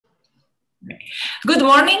Good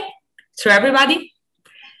morning to everybody,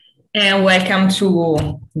 and welcome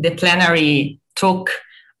to the plenary talk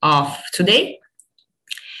of today.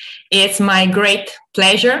 It's my great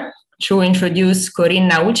pleasure to introduce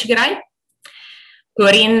Corinna Ulcigrai.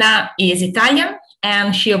 Corinna is Italian,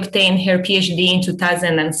 and she obtained her PhD in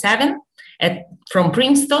 2007 from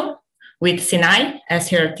Princeton with Sinai as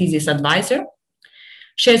her thesis advisor.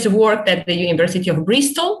 She has worked at the University of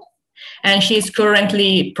Bristol, and she is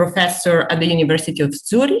currently professor at the University of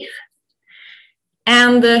Zürich.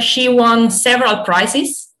 And she won several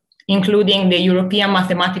prizes, including the European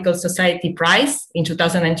Mathematical Society Prize in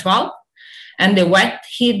 2012, and the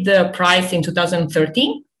Whitehead Prize in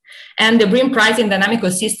 2013, and the Brim Prize in Dynamical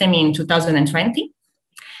System in 2020.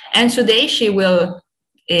 And today she will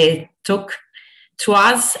talk to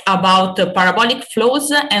us about parabolic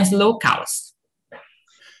flows and slow chaos.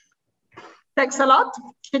 Thanks a lot.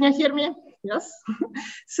 Can you hear me? Yes.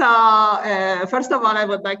 So first of all, I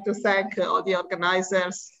would like to thank all the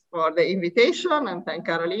organizers for the invitation, and thank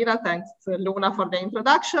Carolina, thanks to Luna for the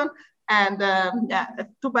introduction. And yeah,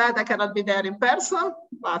 too bad I cannot be there in person,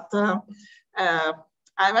 but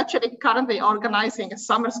I'm actually currently organizing a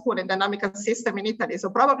summer school in dynamical system in Italy.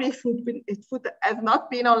 So probably if it would have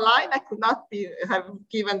not been online, I could not have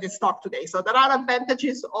given this talk today. So there are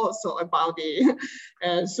advantages also about the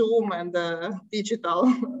Zoom and the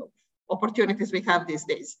digital opportunities we have these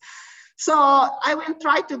days. So I will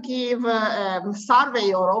try to give a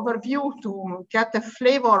survey or overview to get a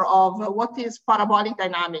flavor of what is parabolic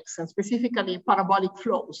dynamics, and specifically parabolic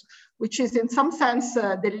flows, which is in some sense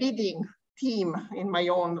the leading theme in my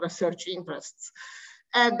own research interests.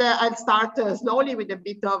 And I'll start slowly with a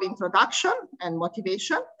bit of introduction and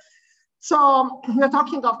motivation. So we're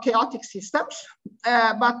talking of chaotic systems,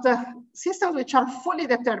 but systems which are fully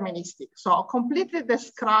deterministic, so completely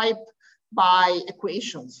described by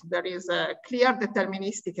equations. There is a clear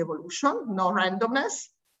deterministic evolution, no randomness.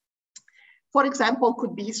 For example,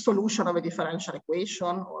 could be solution of a differential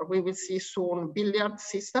equation, or we will see soon billiard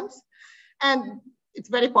systems. And it's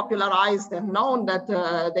very popularized and known that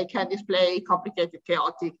they can display complicated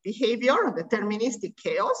chaotic behavior, deterministic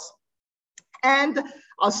chaos. And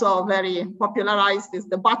also very popularized is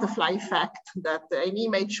the butterfly effect, that an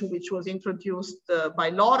image which was introduced by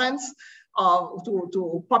Lawrence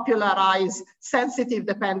to popularize sensitive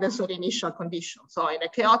dependence on initial conditions. So in a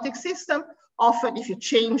chaotic system, often if you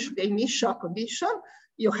change the initial condition,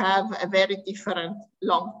 you have a very different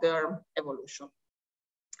long-term evolution.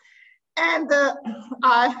 And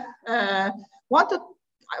I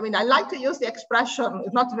like to use the expression,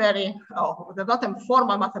 it's not very, there's not a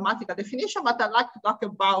formal mathematical definition, but I like to talk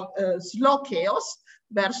about slow chaos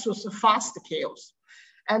versus fast chaos.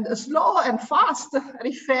 And slow and fast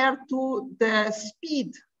refer to the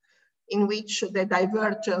speed in which the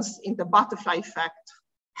divergence in the butterfly effect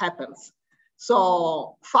happens.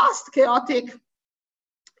 So fast chaotic,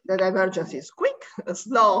 the divergence is quick,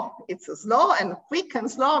 slow, it's slow, and quick and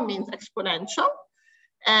slow means exponential.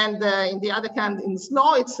 And in the other hand, in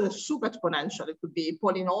slow, it's a sub-exponential. It could be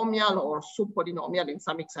polynomial or sub-polynomial in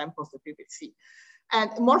some examples that we will see. And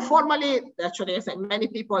more formally, actually, many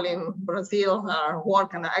people in Brazil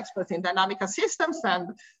work and are experts in dynamical systems.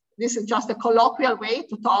 And this is just a colloquial way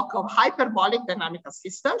to talk of hyperbolic dynamical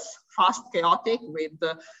systems, fast chaotic with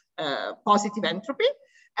positive entropy,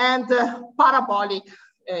 and parabolic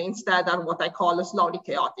instead are what I call slowly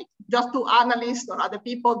chaotic. Just to analysts or other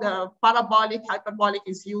people, the parabolic, hyperbolic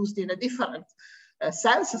is used in a different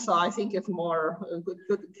sense. So I think it's more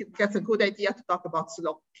gets a good idea to talk about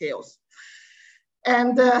slow chaos.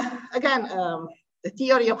 And again, the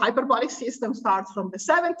theory of hyperbolic systems starts from the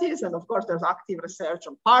 70s. And of course, there's active research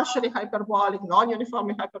on partially hyperbolic,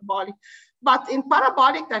 non-uniformly hyperbolic. But in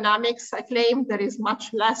parabolic dynamics, I claim there is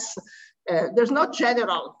much less, there's no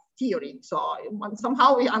general theory. So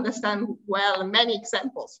somehow we understand well many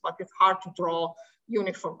examples, but it's hard to draw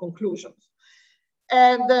uniform conclusions.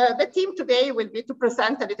 And the theme today will be to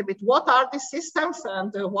present a little bit what are these systems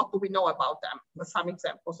and what do we know about them, some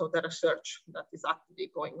examples of the research that is actively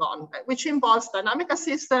going on, which involves dynamical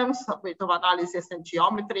systems, a bit of analysis and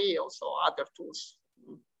geometry, also other tools.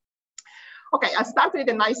 Okay, I'll start with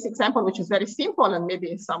a nice example, which is very simple, and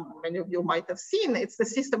maybe many of you might have seen. It's the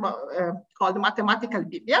system called mathematical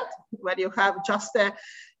billiard, where you have just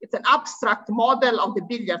it's an abstract model of the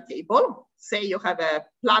billiard table. Say you have a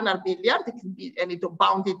planar billiard, it can be any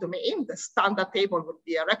bounded domain. The standard table would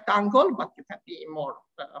be a rectangle, but you can be more.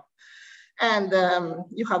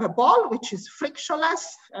 You have a ball, which is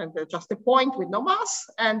frictionless, and just a point with no mass.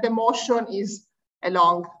 And the motion is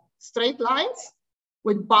along straight lines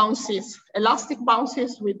with bounces, elastic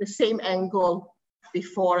bounces with the same angle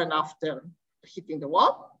before and after hitting the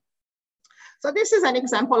wall. So this is an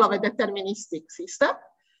example of a deterministic system.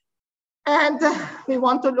 And we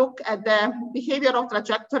want to look at the behavior of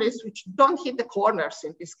trajectories which don't hit the corners,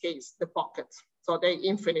 in this case, the pockets. So they're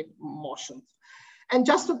infinite motions. And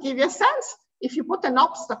just to give you a sense, if you put an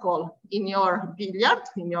obstacle in your billiard,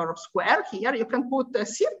 in your square here, you can put a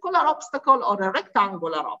circular obstacle or a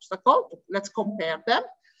rectangular obstacle. Let's compare them.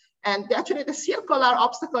 And actually the circular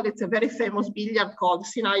obstacle, it's a very famous billiard called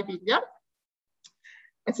Sinai billiard.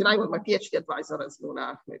 And Sinai was my PhD advisor, as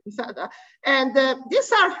Luna maybe said. And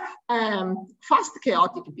these are fast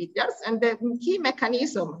chaotic billiards. And the key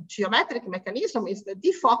mechanism, geometric mechanism, is the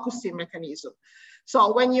defocusing mechanism.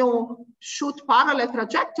 So when you shoot parallel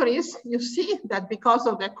trajectories, you see that because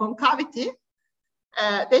of the concavity,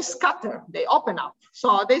 they scatter, they open up.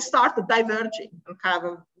 So they start diverging and have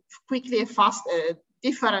a quickly, fast,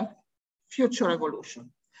 different future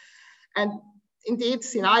evolution. And indeed,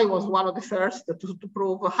 Sinai was one of the first to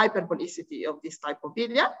prove hyperbolicity of this type of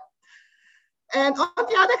billiard. And on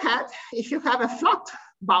the other hand, if you have a flat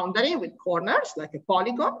boundary with corners, like a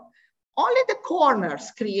polygon, only the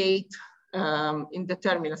corners create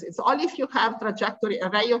indeterminacy. It's only if you have trajectory, a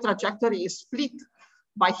ray of trajectory is split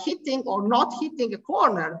by hitting or not hitting a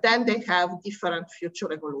corner, then they have different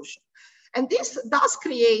future evolution. And this does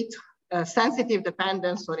create sensitive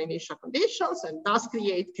dependence on initial conditions and does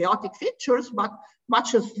create chaotic features, but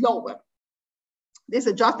much slower. This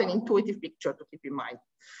is just an intuitive picture to keep in mind.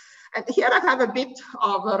 And here I have a bit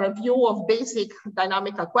of a review of basic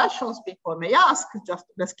dynamical questions people may ask. Just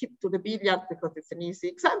let's skip to the billiard because it's an easy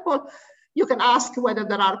example. You can ask whether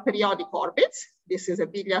there are periodic orbits. This is a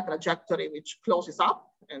billiard trajectory which closes up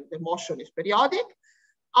and the motion is periodic.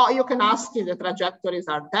 Or you can ask if the trajectories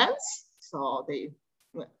are dense, so they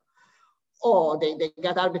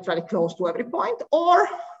get arbitrarily close to every point, or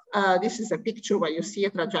this is a picture where you see a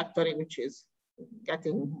trajectory which is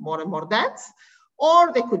getting more and more dense,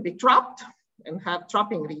 or they could be trapped and have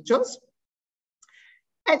trapping regions.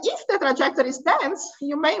 And if the trajectory is dense,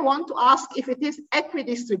 you may want to ask if it is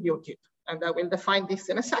equidistributed. And I will define this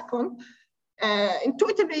in a second.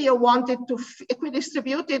 Intuitively, you want it to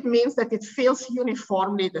equidistributed means that it fills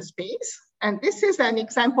uniformly the space. And this is an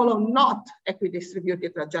example of not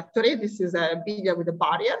equidistributed trajectory. This is a billiard with a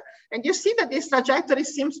barrier. And you see that this trajectory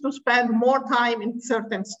seems to spend more time in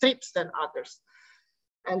certain strips than others.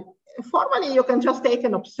 And formally, you can just take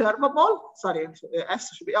an observable, sorry,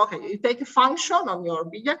 S should be, okay, you take a function on your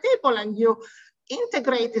billiard table and you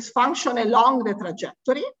integrate this function along the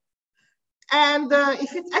trajectory. And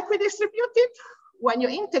if it's equidistributed, when you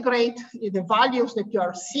integrate the values that you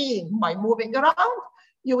are seeing by moving around,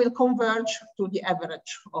 you will converge to the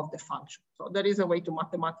average of the function. So there is a way to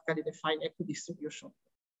mathematically define equidistribution.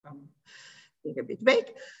 Being a bit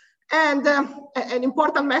vague. And an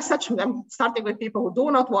important message, I'm starting with people who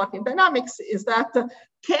do not work in dynamics, is that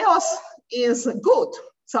chaos is good.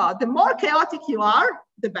 So the more chaotic you are,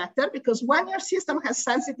 the better, because when your system has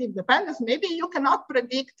sensitive dependence, maybe you cannot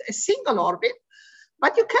predict a single orbit,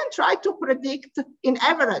 but you can try to predict in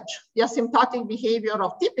average the asymptotic behavior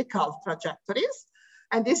of typical trajectories.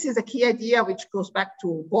 And this is a key idea which goes back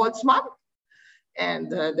to Boltzmann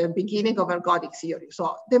and the beginning of ergodic theory.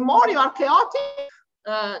 So the more you are chaotic,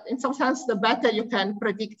 in some sense, the better you can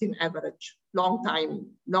predict in average,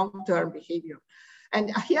 long-term behavior. And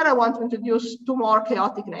here I want to introduce two more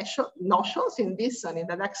chaotic notions in this and in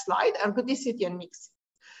the next slide, ergodicity and mixing.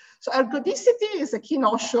 So ergodicity is a key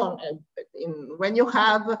notion when you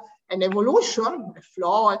have an evolution, a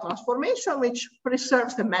flow, a transformation, which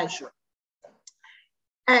preserves the measure.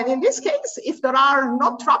 And in this case, if there are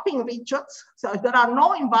no trapping regions, so if there are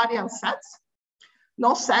no invariant sets,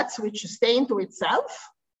 no sets which stay into itself,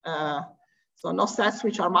 so no sets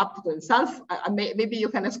which are mapped to itself, maybe you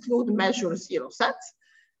can exclude measure zero sets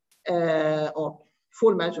or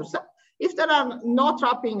full measure set. If there are no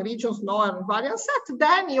trapping regions, no invariant set,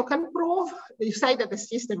 then you can prove, you say that the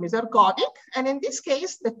system is ergodic. And in this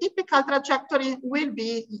case, the typical trajectory will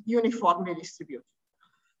be uniformly distributed.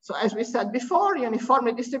 So as we said before,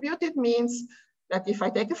 uniformly distributed means that if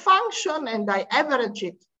I take a function and I average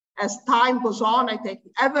it, as time goes on, I take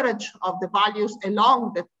the average of the values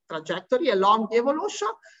along the trajectory, along the evolution,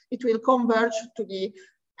 it will converge to the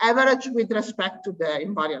average with respect to the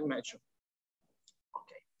invariant measure.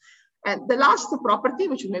 Okay. And the last property,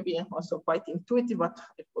 which may be also quite intuitive, but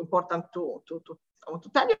important I want to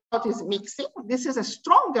tell you about, is mixing. This is a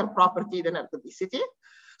stronger property than ergodicity.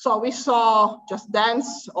 So we saw just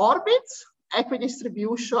dense orbits,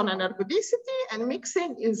 equidistribution and ergodicity, and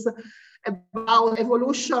mixing is about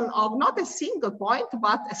evolution of not a single point,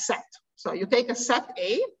 but a set. So you take a set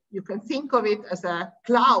A, You can think of it as a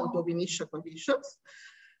cloud of initial conditions.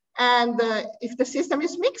 And if the system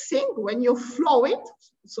is mixing, when you flow it,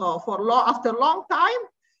 so after a long time,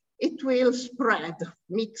 it will spread,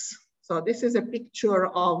 mix. So this is a picture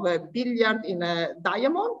of a billiard in a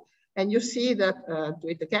diamond. And you see that, do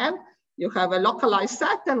it again, you have a localized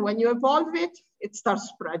set, and when you evolve it, it starts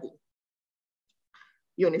spreading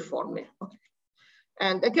uniformly. Okay.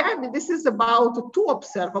 And again, this is about two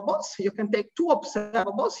observables. You can take two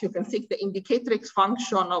observables. You can take the indicatrix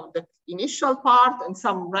function of the initial part and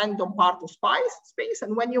some random part of space.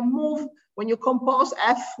 And when you compose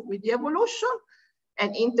F with the evolution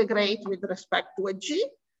and integrate with respect to a G,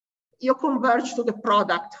 you converge to the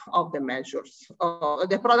product of the measures,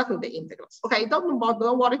 the product of the integrals. Okay, don't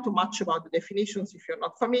worry too much about the definitions if you're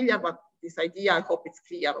not familiar, but this idea, I hope it's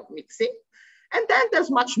clear, of mixing. And then there's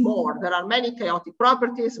much more. There are many chaotic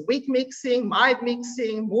properties, weak mixing, mild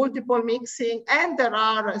mixing, multiple mixing, and there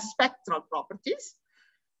are spectral properties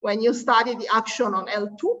when you study the action on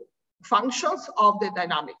L2 functions of the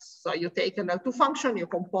dynamics. So you take an L2 function, you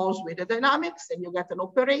compose with the dynamics, and you get an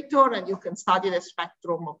operator, and you can study the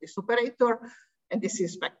spectrum of this operator, and this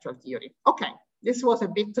is spectral theory. Okay, this was a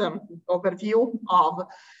bit overview of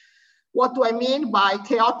what do I mean by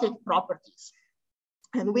chaotic properties,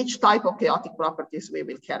 and which type of chaotic properties we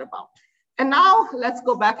will care about. And now let's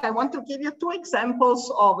go back. I want to give you two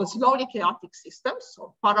examples of slowly chaotic systems,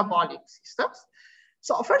 or parabolic systems.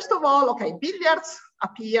 So first of all, okay, billiards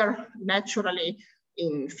appear naturally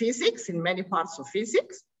in physics, in many parts of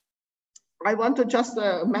physics. I want to just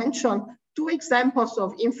mention two examples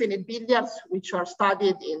of infinite billiards, which are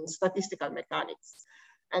studied in statistical mechanics.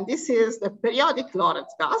 And this is the periodic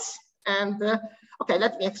Lorentz gas. And okay,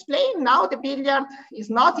 let me explain. Now the billiard is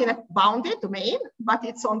not in a bounded domain, but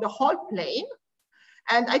it's on the whole plane.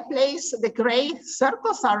 And I place the gray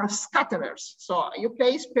circles are scatterers. So you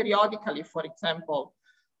place periodically, for example,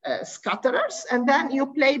 scatterers, and then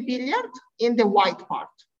you play billiard in the white part,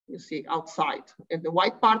 you see outside. And the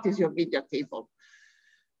white part is your billiard table.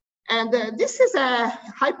 And this is a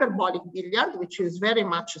hyperbolic billiard, which is very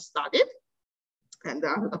much studied. And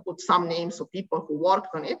I put some names of people who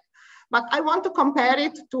worked on it. But I want to compare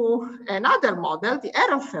it to another model, the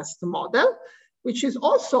Ehrenfest model, which is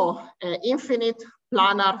also an infinite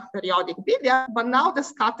planar periodic billiard, but now the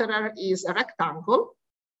scatterer is a rectangle.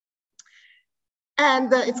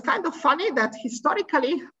 And it's kind of funny that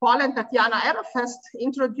historically, Paul and Tatiana Ehrenfest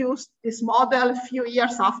introduced this model a few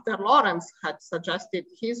years after Lorentz had suggested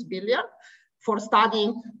his billiard for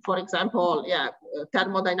studying, for example,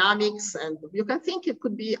 thermodynamics. And you can think it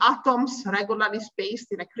could be atoms regularly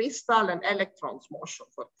spaced in a crystal and electrons motion,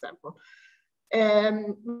 for example.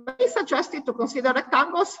 They suggested to consider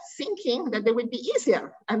rectangles, thinking that they would be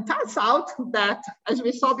easier. And turns out that, as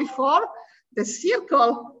we saw before, the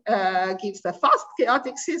circle gives a fast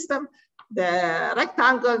chaotic system, the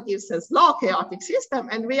rectangle gives a slow chaotic system,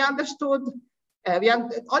 and we understood,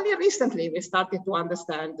 only recently we started to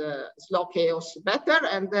understand slow chaos better,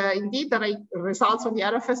 and indeed the results on the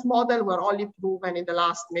Ehrenfest model were only proven in the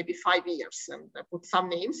last maybe 5 years, and I put some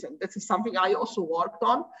names, and this is something I also worked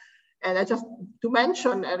on. And I just to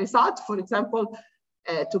mention a result, for example,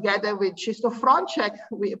 together with Krzysztof Frączek,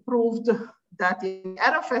 we proved that in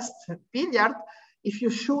Ehrenfest billiard, if you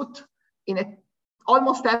shoot in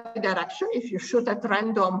almost every direction, if you shoot at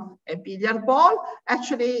random a billiard ball,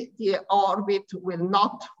 actually the orbit will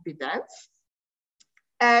not be dense.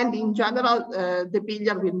 And in general, the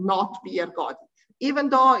billiard will not be ergodic, even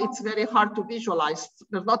though it's very hard to visualize.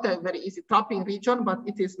 There's not a very easy trapping region, but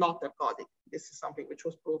it is not ergodic. This is something which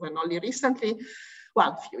was proven only recently,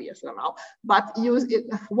 well, a few years ago now. But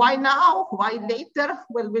why now? Why later?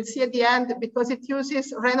 Well, we'll see at the end, because it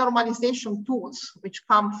uses renormalization tools, which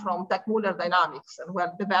come from Teichmüller dynamics and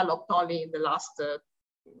were developed only in the last,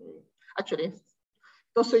 actually, it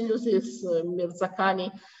also uses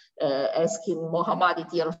Mirzakhani, Eskin,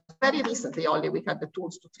 Mohammadi theorem. Very recently only we had the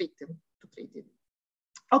tools to treat it.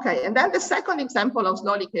 Okay, and then the second example of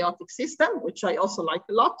slowly chaotic system, which I also like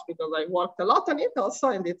a lot because I worked a lot on it also,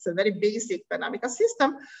 and it's a very basic dynamical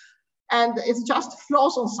system, and it's just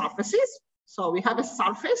flows on surfaces. So we have a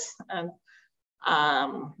surface and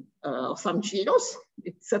some genus.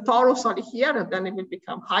 It's a torus only here, and then it will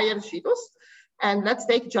become higher genus. And let's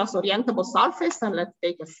take just orientable surface, and let's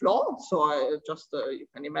take a flow. So you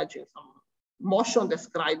can imagine some motion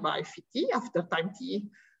described by phi t. After time t,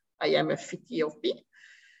 I am a phi t of b.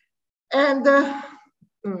 And this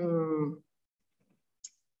is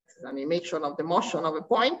an animation of the motion of a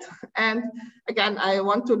point. And again, I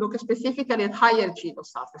want to look specifically at higher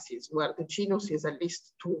genus surfaces where the genus is at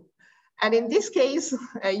least 2. And in this case,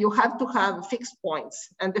 you have to have fixed points.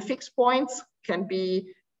 And the fixed points can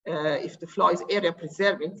be, if the flow is area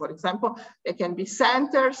preserving, for example, they can be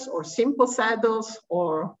centers or simple saddles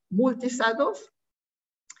or multi-saddles.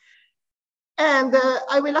 And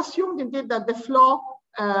I will assume indeed that the flow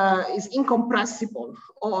is incompressible,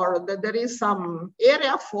 or that there is some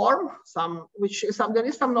area form, there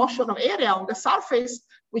is some notion of area on the surface,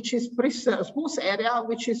 which is smooth area,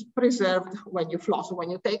 which is preserved when you flow. So when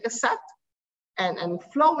you take a set and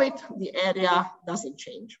flow it, the area doesn't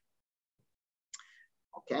change.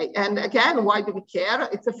 Okay, and again, why do we care?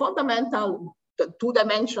 It's a fundamental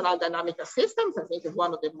two-dimensional dynamical systems. I think it's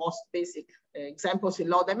one of the most basic examples in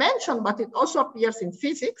low dimension, but it also appears in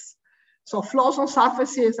physics. So flows on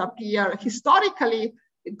surfaces appear historically,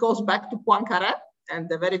 it goes back to Poincaré and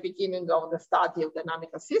the very beginning of the study of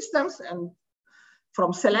dynamical systems. And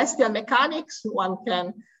from celestial mechanics, one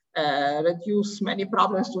can reduce many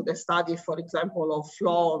problems to the study, for example, of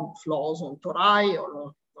flows on tori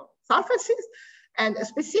or surfaces. And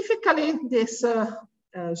specifically, this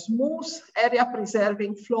smooth area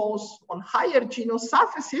preserving flows on higher genus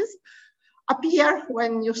surfaces appear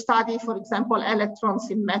when you study, for example, electrons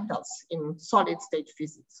in metals in solid state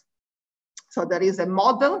physics. So there is a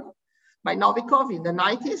model by Novikov in the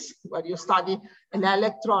 90s where you study an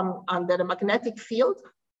electron under a magnetic field.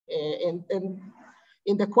 In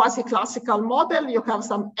the quasi-classical model, you have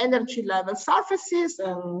some energy level surfaces,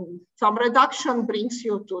 and some reduction brings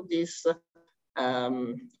you to these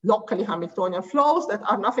locally Hamiltonian flows that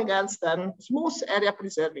are nothing else than smooth area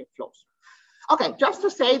preserving flows. Okay, just to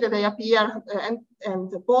say that they appear,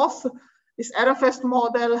 and both this Ehrenfest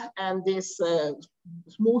model and this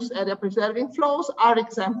smooth area preserving flows are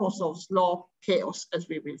examples of slow chaos, as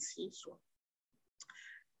we will see soon.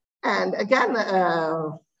 And again,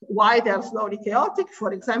 why they're slowly chaotic?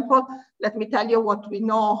 For example, let me tell you what we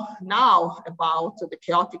know now about the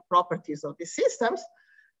chaotic properties of these systems.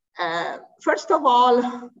 First of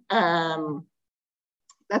all,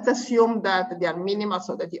 let's assume that they are minimal,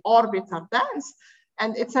 so that the orbits are dense.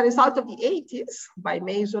 And it's a result of the 80s by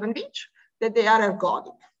Mazur and Rich that they are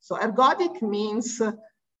ergodic. So ergodic means,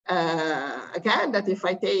 again, that if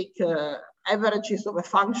I take averages of a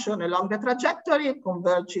function along the trajectory, it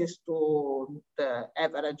converges to the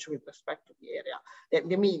average with respect to the area,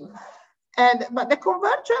 the mean. But the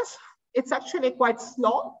convergence, it's actually quite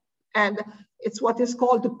slow, and it's what is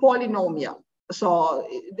called the polynomial. So,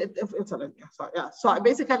 so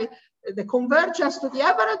basically, the convergence to the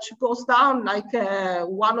average goes down like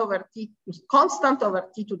 1 over t, constant over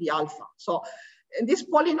t to the alpha. So this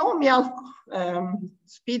polynomial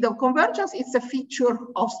speed of convergence is a feature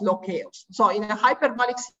of slow chaos. So in a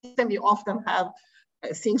hyperbolic system, you often have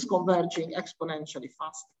things converging exponentially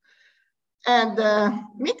fast. And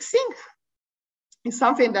mixing is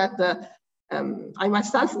something that I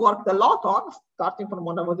myself worked a lot on, starting from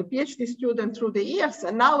when I was a PhD student through the years,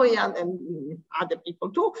 and now and other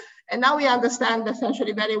people too, and now we understand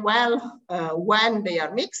essentially very well when they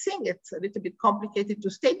are mixing. It's a little bit complicated to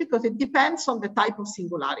state because it depends on the type of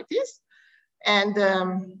singularities. And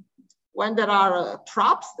when there are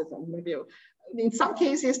traps, that maybe in some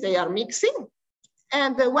cases they are mixing.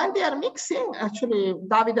 And when they are mixing, actually,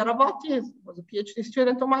 Davide Ravotti, was a PhD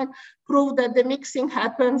student of mine, proved that the mixing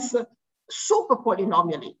happens super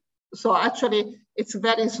polynomially. So actually, it's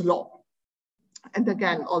very slow. And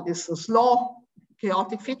again, all these slow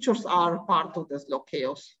chaotic features are part of the slow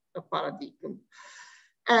chaos paradigm.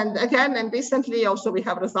 And again, and recently also we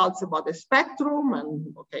have results about the spectrum,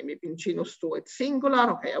 and okay, maybe in genus 2 it's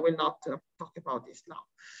singular. Okay, I will not talk about this now.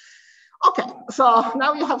 Okay, so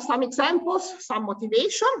now you have some examples, some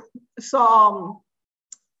motivation. So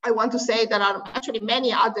I want to say there are actually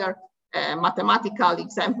many other mathematical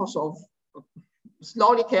examples of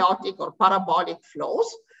slowly chaotic or parabolic flows.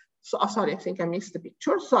 So, oh, sorry, I think I missed the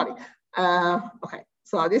picture, sorry. Okay,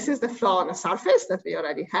 so this is the flow on a surface that we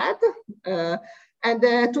already had. And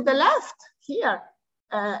to the left here,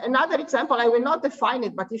 another example, I will not define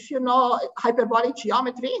it, but if you know hyperbolic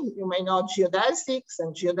geometry, you may know geodesics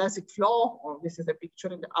and geodesic flow, or this is a picture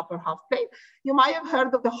in the upper half plane. You might have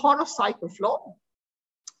heard of the horocycle flow.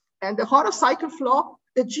 And the horocycle flow,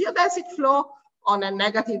 the geodesic flow on a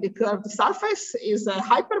negatively curved surface is a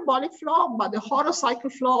hyperbolic flow, but the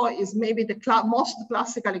horocycle flow is maybe the most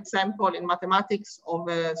classical example in mathematics of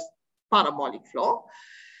a parabolic flow.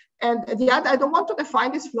 And the other, I don't want to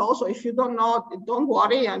define this flow, so if you don't know, don't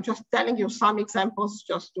worry. I'm just telling you some examples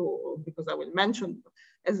just to, because I will mention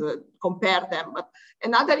as compare them. But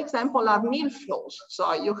another example are nil flows.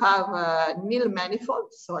 So you have a nil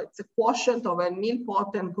manifold. So it's a quotient of a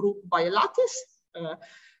nilpotent group by a lattice.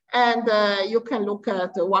 And you can look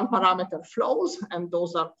at one parameter flows, and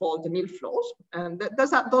those are called nil flows. And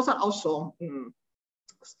those are also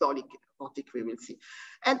stochastic, we will see.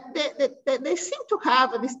 And they seem to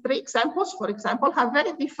have, these three examples, for example, have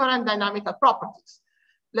very different dynamical properties.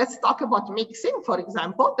 Let's talk about mixing, for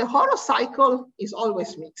example. The horocycle is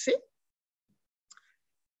always mixing.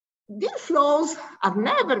 Nil flows are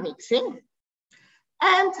never mixing.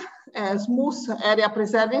 And smooth area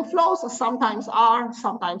preserving flows sometimes are,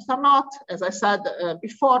 sometimes are not. As I said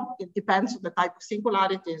before, it depends on the type of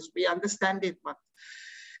singularities, we understand it.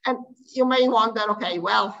 And you may wonder, okay,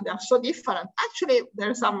 well, they're so different. Actually,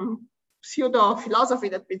 there's some pseudo philosophy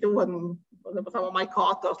that we do in some of my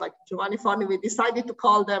co-authors, like Giovanni Forni, we decided to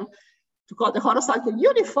call the horocycle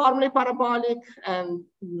uniformly parabolic, and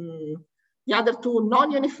the other two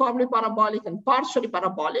non-uniformly parabolic and partially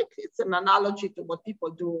parabolic. It's an analogy to what people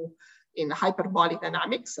do in hyperbolic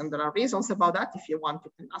dynamics, and there are reasons about that. If you want,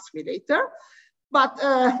 you can ask me later. But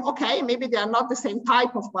okay, maybe they are not the same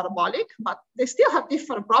type of parabolic, but they still have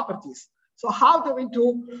different properties. So how do we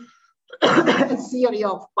do a theory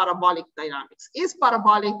of parabolic dynamics? Is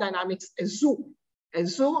parabolic dynamics a zoo? A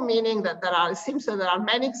zoo meaning that it seems that there are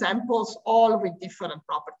many examples, all with different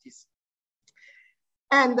properties.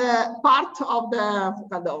 And part of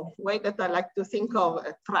the way that I like to think of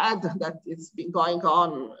a thread that has been going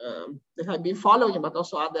on, that I've been following, but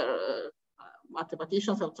also other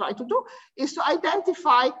mathematicians have tried to do, is to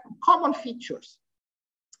identify common features.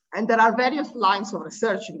 And there are various lines of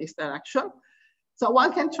research in this direction. So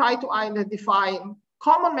one can try to identify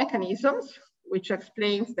common mechanisms, which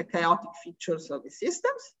explains the chaotic features of the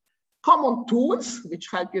systems, common tools, which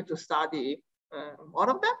help you to study more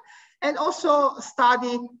of them, and also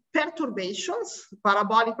study perturbations,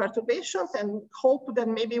 parabolic perturbations, and hope that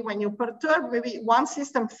maybe when you perturb, maybe one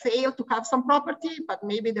system failed to have some property, but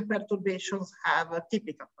maybe the perturbations have a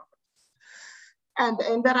typical property. And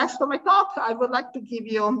in the rest of my talk, I would like to give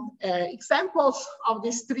you examples of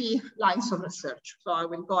these three lines of research. So I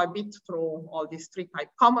will go a bit through all these three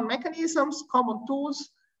types: common mechanisms, common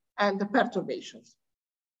tools, and the perturbations.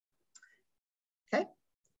 Okay.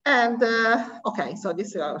 And okay, so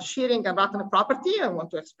this is shearing and Ratner property I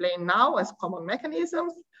want to explain now as common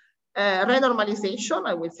mechanisms. Renormalization,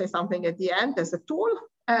 I will say something at the end as a tool,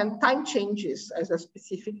 and time changes as a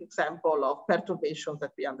specific example of perturbations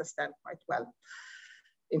that we understand quite well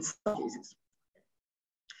in some cases.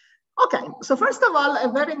 Okay, so first of all,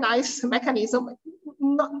 a very nice mechanism.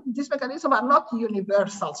 These mechanisms are not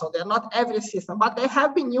universal, so they're not every system, but they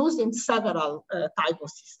have been used in several types of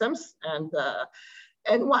systems.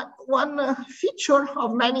 And one feature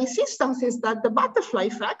of many systems is that the butterfly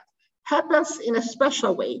effect happens in a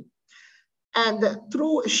special way and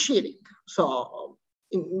through shearing. So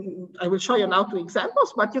I will show you now two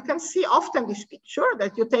examples, but you can see often this picture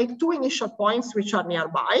that you take two initial points which are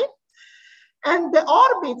nearby, and the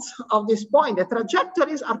orbits of this point, the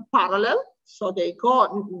trajectories are parallel, so they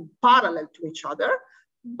go parallel to each other,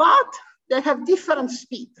 but they have different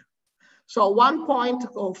speed. So one point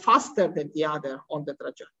goes faster than the other on the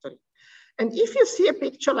trajectory. And if you see a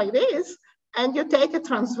picture like this, and you take a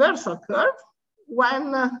transversal curve,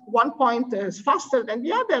 when one point is faster than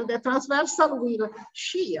the other, the transversal will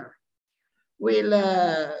shear.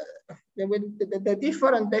 The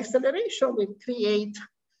different acceleration will create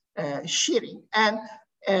shearing. And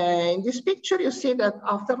in this picture, you see that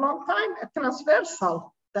after a long time, a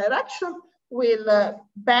transversal direction will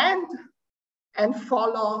bend and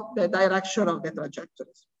follow the direction of the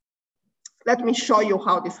trajectories. Let me show you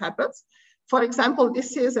how this happens. For example,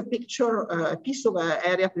 this is a picture, a piece of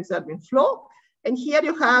area preserving flow. And here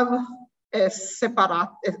you have a separate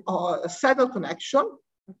or a saddle connection.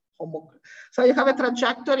 So you have a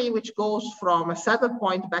trajectory which goes from a saddle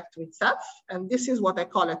point back to itself. And this is what I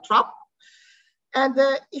call a trap. And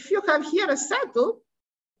if you have here a saddle,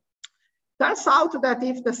 turns out that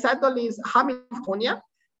if the saddle is Hamiltonian,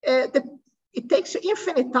 it takes you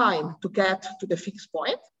infinite time to get to the fixed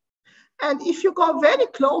point. And if you go very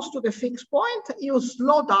close to the fixed point, you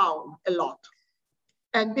slow down a lot.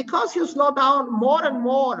 And because you slow down more and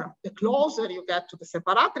more, the closer you get to the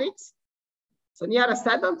separatrix, so near a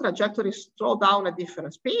saddle, trajectories slow down at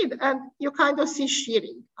different speed, and you kind of see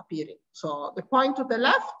shearing appearing. So the point to the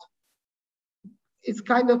left, it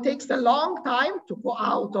kind of takes a long time to go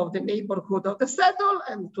out of the neighborhood of the saddle,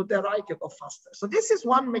 and to the right, you go faster. So this is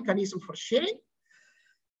one mechanism for shearing.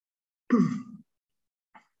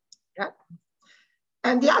 Yeah.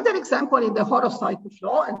 And the other example in the horocycle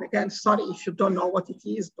flow, and again, sorry if you don't know what it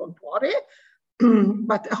is, don't worry.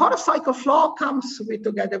 But a horocycle flow comes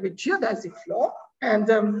together with geodesic flow. And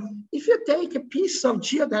if you take a piece of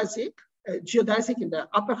geodesic geodesic in the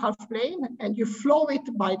upper half plane and you flow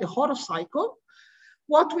it by the horocycle,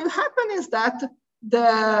 what will happen is that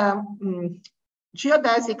the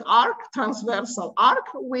geodesic arc, transversal arc,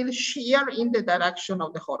 will shear in the direction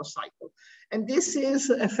of the horocycle. And this is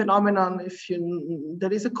a phenomenon,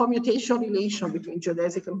 there is a commutation relation between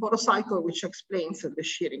geodesic and horocycle, which explains the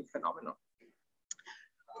shearing phenomenon.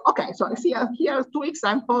 Okay, so I see here are two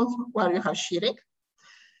examples where you have shearing.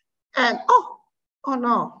 And oh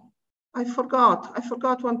no, I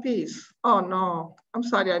forgot one piece. Oh no, I'm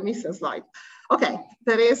sorry, I missed a slide. Okay,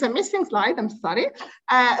 there is a missing slide, I'm sorry.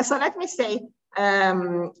 So let me say,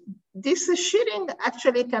 this shearing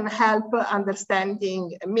actually can help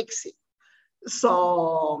understanding mixing.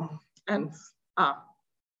 So, and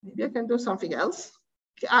maybe I can do something else.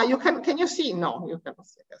 Can you see? No, you cannot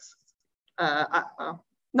see this.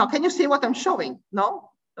 No, can you see what I'm showing?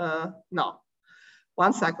 No, no.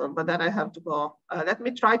 1 second, but then I have to go. Let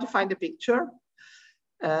me try to find the picture.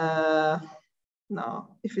 No,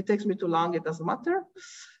 if it takes me too long, it doesn't matter.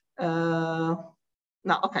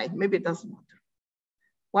 No, okay, maybe it doesn't matter.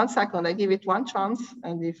 1 second, I give it one chance,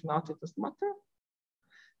 and if not, it doesn't matter.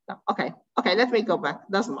 No, okay, let me go back,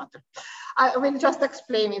 doesn't matter. I will just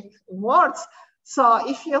explain it in words. So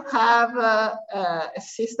if you have a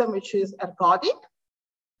system which is ergodic,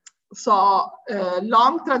 so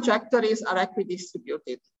long trajectories are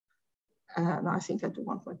equidistributed. Now I think I do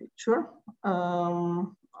want my picture.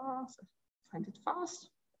 Find it fast.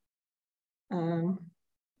 1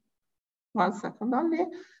 second only.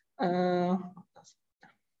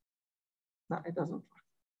 No, it doesn't work.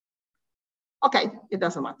 Okay, it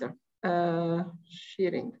doesn't matter.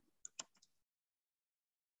 Shearing.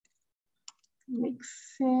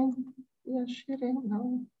 Mixing, yeah, shearing,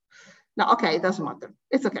 no. No, okay, it doesn't matter.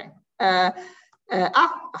 It's okay. I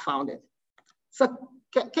found it. So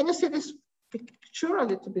can you see this picture a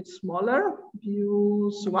little bit smaller?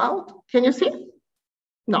 View, zoom out. Can you see?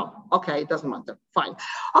 No, okay, it doesn't matter, fine.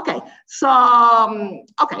 Okay, so,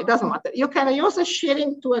 okay, it doesn't matter. You can use a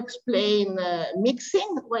shearing to explain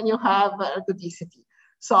mixing when you have ergodicity.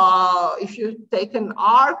 So if you take an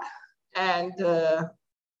arc and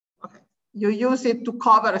you use it to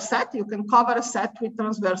cover a set, you can cover a set with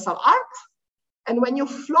transversal arcs. And when you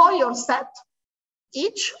flow your set,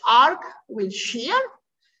 each arc will shear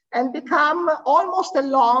and become almost a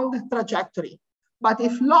long trajectory. But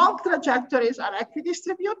if long trajectories are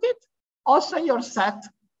equidistributed, also your set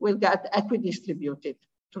will get equidistributed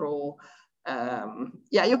through,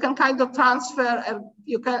 yeah, you can kind of transfer,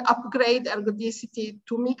 you can upgrade ergodicity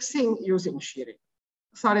to mixing using shearing.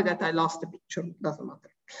 Sorry that I lost the picture, doesn't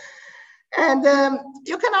matter. And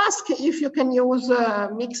you can ask if you can use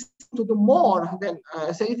mixing to do more than,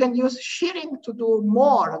 so you can use shearing to do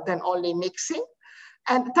more than only mixing.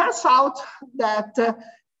 And it turns out that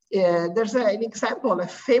there's an example, a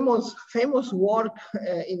famous work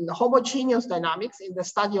in homogeneous dynamics in the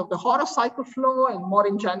study of the horocycle flow and more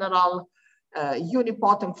in general,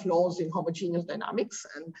 unipotent flows in homogeneous dynamics.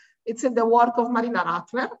 And it's in the work of Marina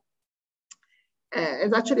Ratner.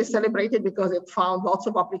 It's actually celebrated because it found lots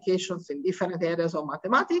of applications in different areas of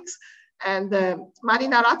mathematics. And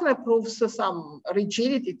Marina Ratner proves some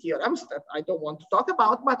rigidity theorems that I don't want to talk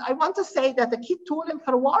about, but I want to say that the key tool in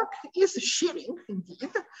her work is shearing,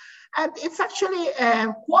 indeed. And it's actually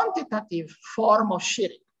a quantitative form of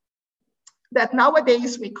shearing that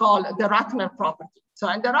nowadays we call the Ratner property. So,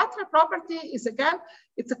 and the Ratner property is, again,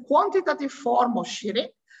 it's a quantitative form of shearing,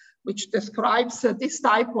 which describes this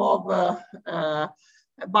type of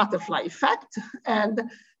butterfly effect, and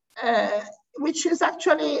which is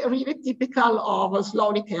actually really typical of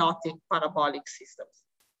slowly chaotic parabolic systems.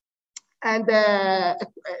 And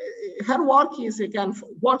her work is, again,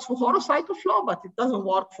 works for horocycle flow, but it doesn't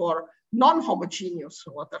work for non-homogeneous,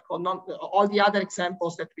 what are called all the other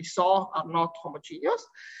examples that we saw are not homogeneous.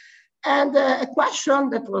 And a question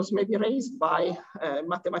that was maybe raised by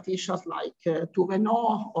mathematicians like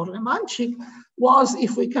Touvenot or Lemanchik was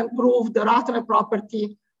if we can prove the Ratner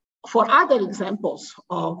property for other examples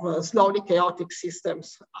of slowly chaotic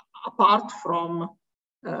systems apart from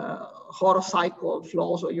horocycle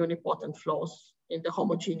flows or unipotent flows in the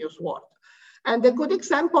homogeneous world. And the good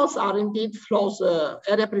examples are indeed flows,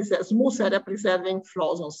 smooth area preserving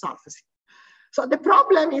flows on surfaces. So the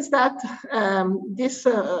problem is that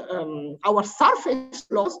our surface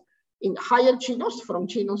flows in higher genus, from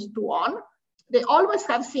genus 2 on, they always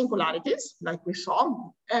have singularities, like we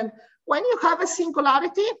saw. And when you have a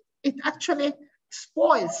singularity, it actually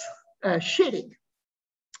spoils shearing.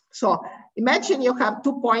 So imagine you have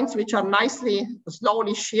 2 points which are nicely,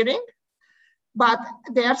 slowly shearing, but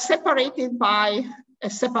they are separated by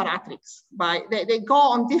separatrix. They go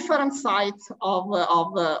on different sides of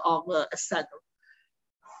a saddle.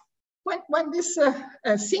 When this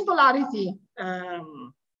singularity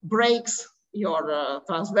breaks your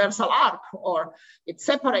transversal arc, or it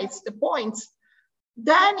separates the points,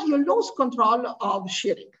 then you lose control of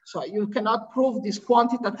shearing. So you cannot prove this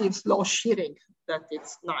quantitative slow shearing that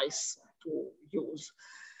it's nice to use.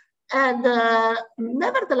 And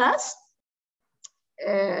nevertheless,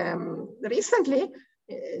 recently,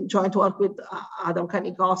 in joint work with Adam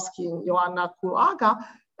Kanigowski and Joanna Kulaga,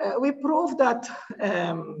 we proved that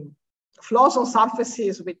flows on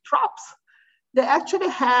surfaces with traps, they actually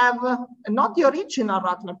have not the original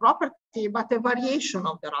Ratner property, but a variation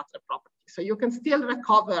of the Ratner property. So you can still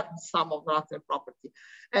recover some of the Ratner property.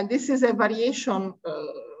 And this is a variation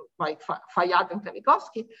by Fayyad and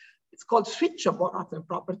Kanigowski. It's called switchable Ratner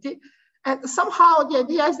property. And somehow the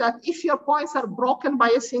idea is that if your points are broken by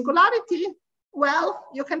a singularity, well,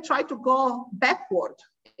 you can try to go backward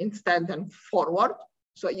instead than forward.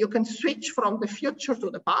 So you can switch from the future to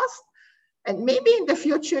the past. And maybe in the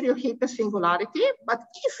future you hit the singularity, but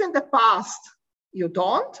if in the past you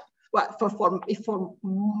don't, well, for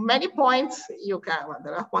many points you can, well,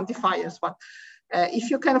 there are quantifiers, but if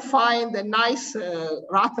you can find a nice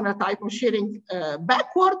Ratner type of shearing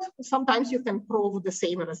backward, sometimes you can prove the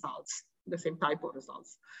same results, the same type of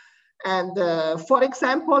results. And for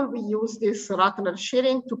example, we use this Ratner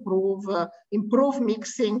shearing to prove improve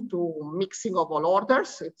mixing to mixing of all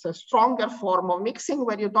orders. It's a stronger form of mixing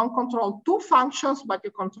where you don't control two functions, but you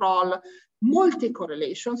control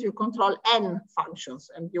multi-correlations. You control n functions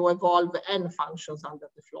and you evolve n functions under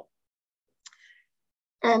the flow.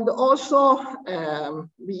 And also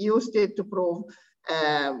we used it to prove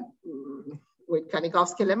with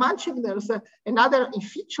Kanigowski Lemanchik, there's another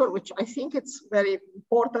feature which I think it's very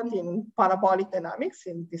important in parabolic dynamics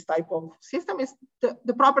in this type of system is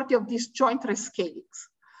the property of disjoint rescalings.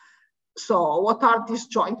 So what are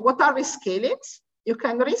disjoint? What are rescalings? You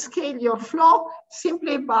can rescale your flow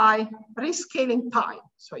simply by rescaling time.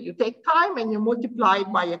 So you take time and you multiply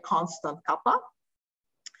it by a constant kappa.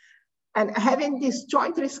 And having these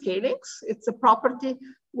joint rescalings, it's a property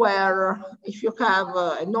where if you have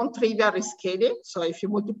a non-trivial rescaling, so if you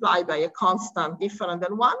multiply by a constant different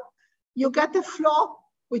than 1, you get a flow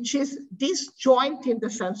which is disjoint in the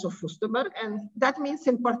sense of Fusterberg. And that means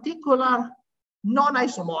in particular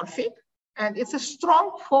non-isomorphic. And it's a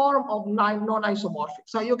strong form of non-isomorphic.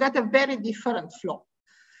 So you get a very different flow.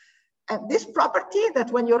 And this property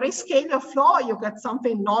that when you rescale a flow, you get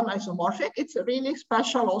something non-isomorphic, it's really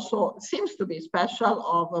special also, seems to be special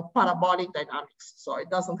of parabolic dynamics. So it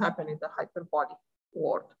doesn't happen in the hyperbolic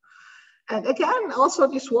world. And again, also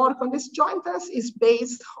this work on disjointness is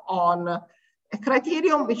based on a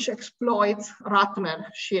criterion which exploits Ratner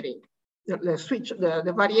shearing,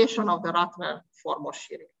 the variation of the Ratner form of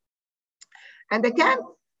shearing. And again,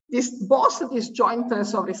 both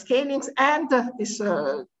disjointness of rescalings and this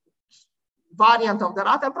variant of the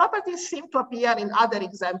Ratner properties seem to appear in other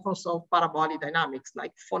examples of parabolic dynamics,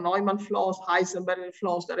 like von Neumann flows, Heisenberg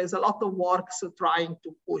flows. There is a lot of work trying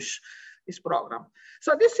to push this program.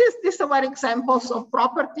 So these are examples of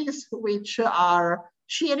properties which are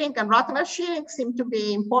shearing, and Ratner shearing seem to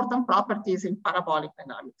be important properties in parabolic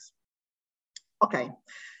dynamics. Okay,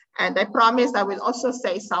 and I promised I will also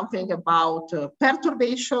say something about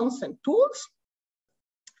perturbations and tools.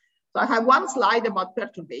 So I have one slide about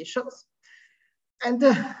perturbations. And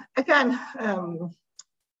again,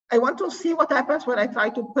 I want to see what happens when I try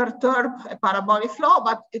to perturb a parabolic flow,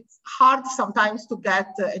 but it's hard sometimes to get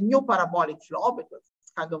a new parabolic flow because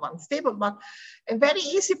it's kind of unstable. But a very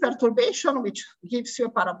easy perturbation, which gives you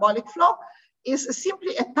a parabolic flow, is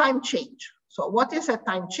simply a time change. So what is a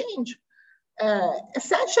time change?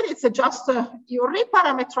 Essentially, it's just you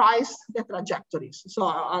reparameterize the trajectories. So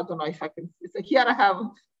I don't know if I can, here I have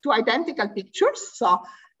two identical pictures. So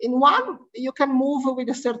in one, you can move with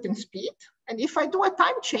a certain speed. And if I do a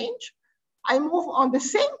time change, I move on the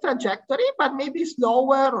same trajectory, but maybe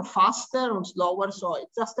slower or faster or slower. So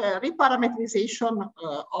it's just a reparameterization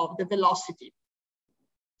of the velocity.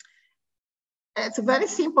 It's a very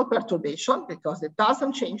simple perturbation because it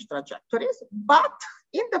doesn't change trajectories. But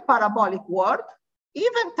in the parabolic world,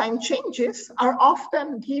 even time changes are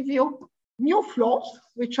often give you new flows,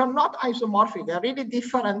 which are not isomorphic. They're really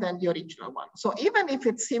different than the original one. So even if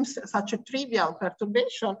it seems such a trivial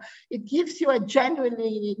perturbation, it gives you a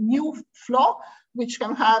genuinely new flow, which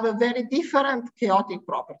can have a very different chaotic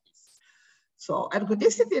properties. So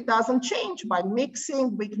ergodicity doesn't change by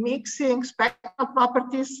mixing, weak mixing. Spectral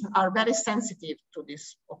properties are very sensitive to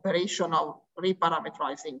this operation of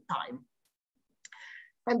reparameterizing time.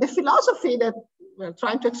 And the philosophy that we're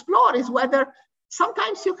trying to explore is whether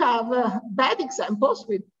sometimes you have bad examples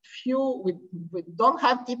with don't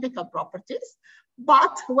have typical properties,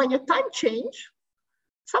 but when your time change,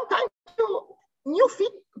 sometimes new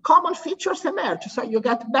common features emerge, so you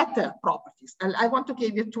get better properties. And I want to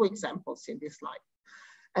give you two examples in this slide.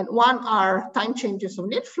 And one are time changes of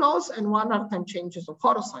nil flows, and one are time changes of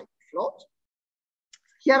horocycle flows.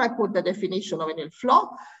 Here I put the definition of a nil flow.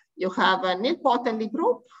 You have a nilpotent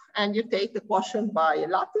group, and you take the quotient by a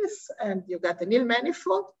lattice, and you get a nil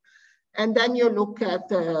manifold. And then you look at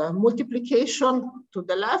multiplication to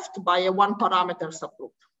the left by a one parameter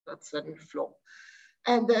subgroup. That's a nil flow.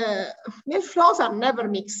 And nil flows are never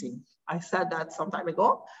mixing. I said that some time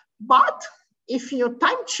ago. But if you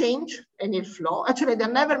time change a nil flow, actually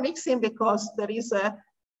they're never mixing because there is a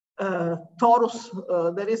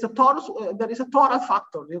torus. There is a toral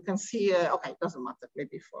factor. You can see. Okay, it doesn't matter.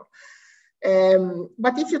 Maybe for.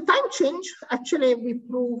 But if you time change, actually we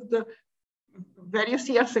proved various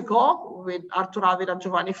years ago with Arthur Avila and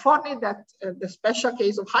Giovanni Forni that the special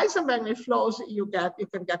case of Heisenberg nil flows, you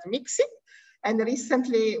can get mixing. And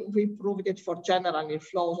recently we proved it for general nil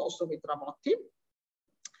flows also with Ramotti.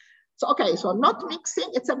 So, okay, so not mixing,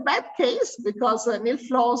 it's a bad case because nil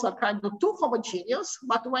flows are kind of too homogeneous,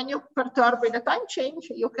 but when you perturb with a time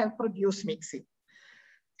change, you can produce mixing.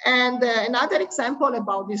 And another example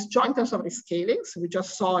about these jointness of rescalings, we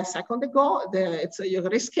just saw a second ago, you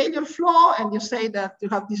rescale your flow and you say that you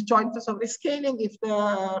have this jointness of rescaling if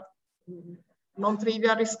the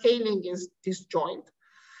non-trivial rescaling is disjoint.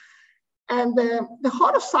 And the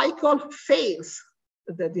horocycle fails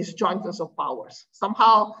the disjointness of powers.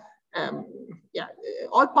 Somehow,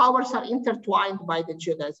 all powers are intertwined by the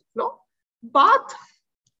geodesic flow. But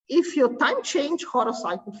if you time change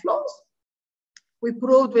horocycle flows, we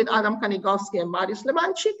proved with Adam Kanigowski and Marius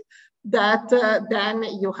Lemanchik that then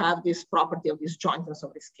you have this property of disjointness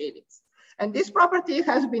of rescalings. And this property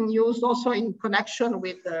has been used also in connection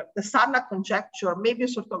with the Sarnak conjecture,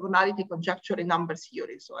 Möbius orthogonality conjecture in number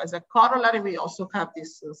theory. So as a corollary, we also have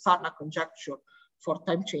this Sarnak conjecture for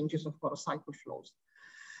time changes of horocycle flows.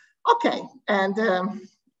 Okay, and a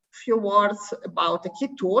few words about the key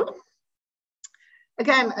tool.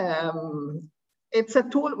 Again, it's a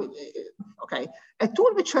tool, a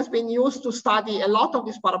tool which has been used to study a lot of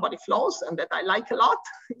these parabolic flows and that I like a lot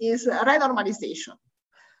is renormalization.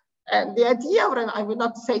 And the idea of, I will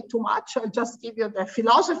not say too much, I'll just give you the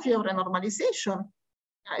philosophy of renormalization.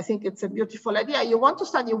 I think it's a beautiful idea. You want to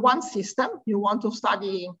study one system, you want to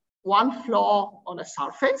study one flow on a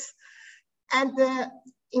surface, and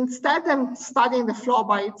instead of studying the flow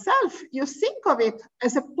by itself, you think of it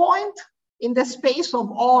as a point in the space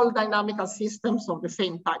of all dynamical systems of the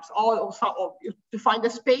same types. You define the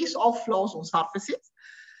space of flows on surfaces.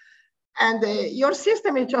 And your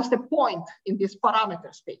system is just a point in this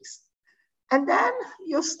parameter space. And then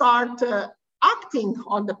you start acting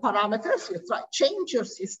on the parameters. You try to change your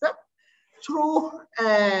system through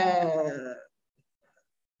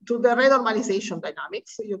to the renormalization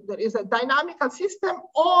dynamics. So there is a dynamical system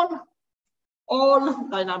on all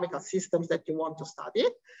dynamical systems that you want to study.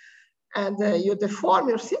 And you deform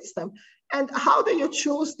your system. And how do you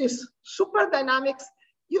choose this super dynamics?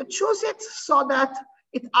 You choose it so that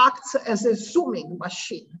it acts as a zooming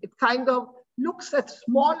machine. It kind of looks at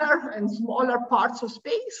smaller and smaller parts of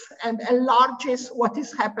space and enlarges what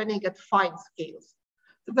is happening at fine scales.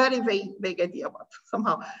 It's a very vague idea, but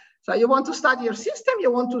somehow. So you want to study your system,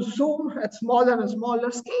 you want to zoom at smaller and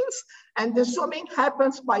smaller scales, and the zooming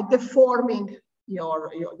happens by deforming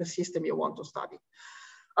the system you want to study.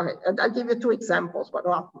 Okay, and I'll give you two examples, but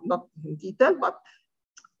not in detail, but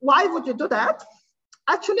why would you do that?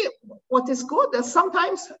 Actually, what is good is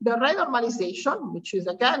sometimes the renormalization, which is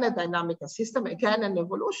again a dynamical system, again an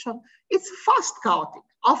evolution, it's fast chaotic.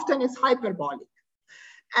 Often it's hyperbolic.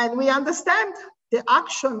 And we understand the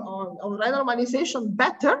action on renormalization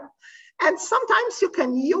better. And sometimes you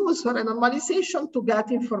can use renormalization to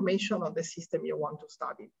get information on the system you want to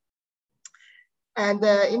study. And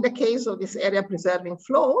in the case of this area preserving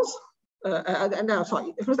flows, for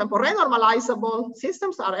example, renormalizable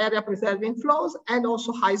systems are area preserving flows and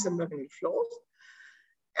also Heisenberg flows.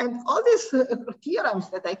 And all these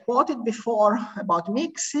theorems that I quoted before about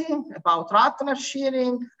mixing, about Ratner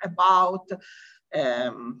shearing, about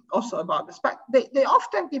also about the spec, they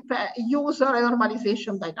often use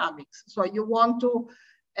renormalization dynamics. So you want to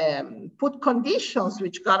put conditions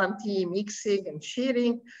which guarantee mixing and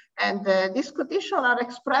shearing. And these conditions are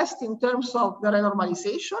expressed in terms of the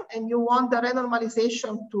renormalization, and you want the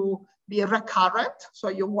renormalization to be recurrent. So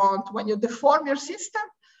you want, when you deform your system,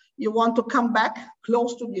 you want to come back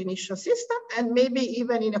close to the initial system, and maybe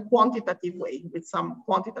even in a quantitative way with some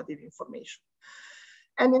quantitative information.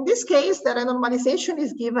 And in this case, the renormalization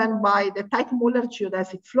is given by the Teichmüller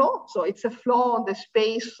geodesic flow. So it's a flow on the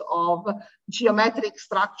space of geometric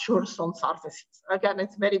structures on surfaces. Again,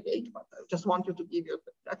 it's very vague, but I just want you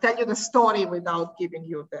to tell you the story without giving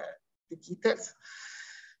you the details.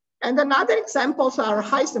 And another examples are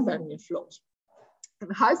Heisenbergian flows.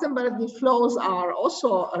 And Heisenbergian flows are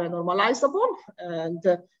also renormalizable, and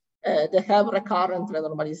they have recurrent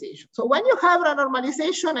renormalization. So when you have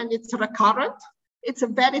renormalization and it's recurrent, it's a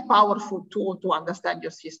very powerful tool to understand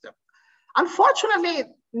your system. Unfortunately,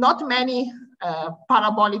 not many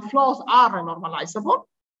parabolic flows are renormalizable.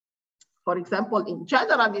 For example, in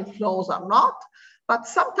general, the flows are not, but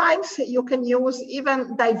sometimes you can use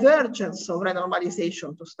even divergence of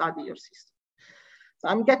renormalization to study your system. So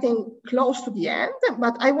I'm getting close to the end,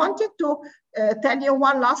 but I wanted to tell you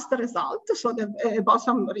one last result about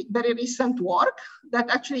some very recent work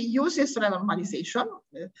that actually uses renormalization.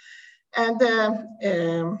 And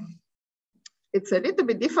it's a little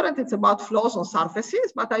bit different. It's about flows on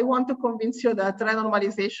surfaces, but I want to convince you that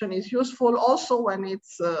renormalization is useful also when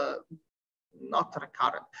it's not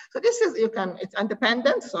recurrent. So this is, it's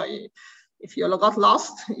independent. So if you got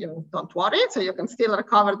lost, you don't worry. So you can still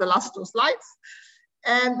recover the last two slides.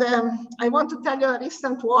 And I want to tell you a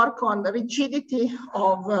recent work on the rigidity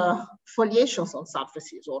of foliations on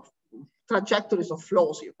surfaces or trajectories of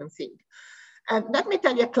flows, you can think. And let me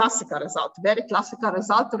tell you a classical result, very classical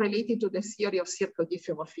result related to the theory of circle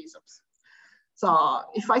diffeomorphisms. So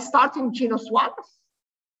if I start in genus 1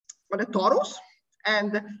 on a torus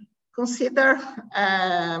and consider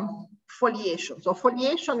foliation. So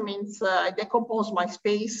foliation means I decompose my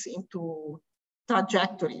space into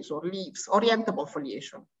trajectories or leaves, orientable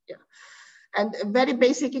foliation. Yeah. And a very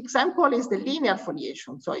basic example is the linear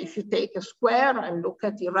foliation. So if you take a square and look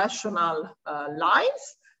at irrational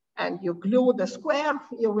lines, and you glue the square,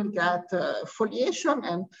 you will get foliation,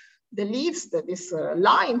 and the leaves, these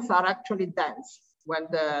lines are actually dense when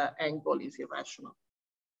the angle is irrational.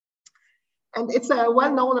 And it's a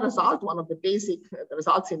well-known result, one of the basic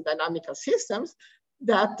results in dynamical systems,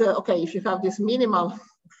 that, okay, if you have this minimal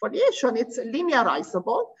foliation, it's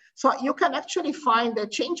linearizable. So you can actually find a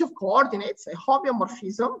change of coordinates, a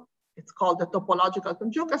homeomorphism, it's called the topological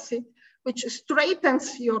conjugacy, which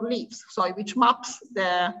straightens your leaves. So which maps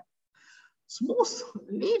the smooth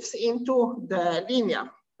leaves into the linear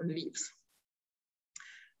leaves.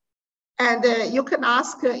 And you can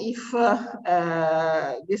ask if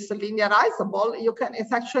this linearizable,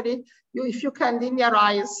 it's actually, if you can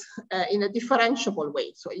linearize in a differentiable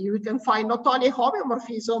way. So you can find not only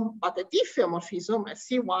homeomorphism, but a diffeomorphism, a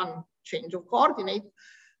C1 change of coordinate,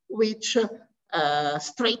 which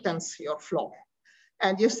straightens your flow.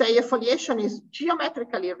 And you say a foliation is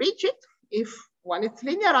geometrically rigid. If when it's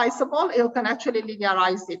linearizable, you can actually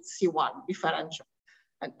linearize it C1 differential.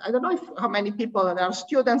 And I don't know how many people, there are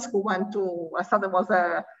students who went to, I thought there was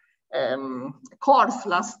a course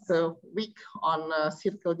last week on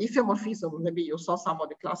circle diffeomorphism. Maybe you saw some of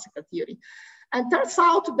the classical theory. And turns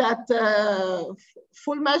out that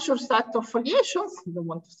full measure set of foliations, I don't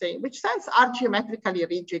want to say in which sense, are geometrically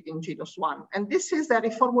rigid in genus 1. And this is a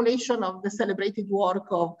reformulation of the celebrated work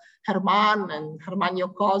of Hermann and Hermann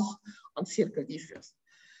Kos on circle diffeos.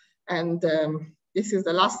 And this is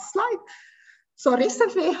the last slide. So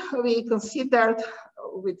recently we considered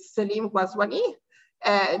with Selim Ghazouani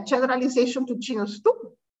generalization to genus 2.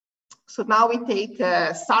 So now we take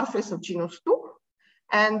a surface of genus 2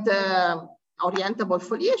 and orientable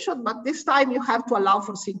foliation, but this time you have to allow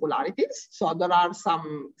for singularities. So there are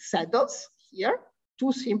some saddles here,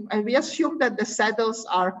 and we assume that the saddles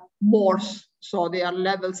are Morse, so they are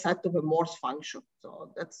level set of a Morse function.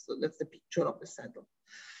 So that's the picture of the saddle.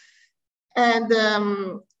 And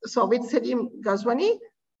so with Selim Ghazouani,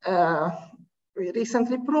 we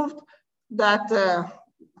recently proved that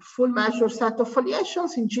full measure set of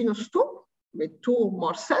foliations in genus 2 with 2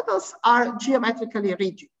 Morse saddles are geometrically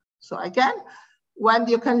rigid. So again, when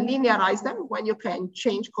you can linearize them, when you can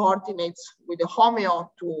change coordinates with a homeo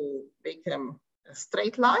to make them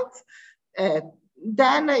straight lines,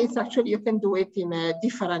 then it's actually, you can do it in a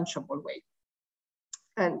differentiable way.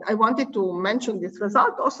 And I wanted to mention this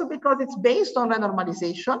result also because it's based on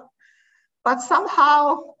renormalization, but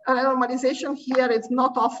somehow renormalization here is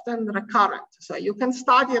not often recurrent. So you can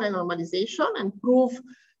study renormalization and prove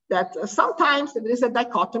that sometimes there is a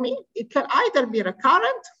dichotomy. It can either be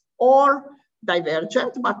recurrent or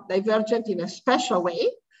divergent, but divergent in a special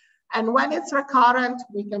way. And when it's recurrent,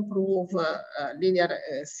 we can prove C1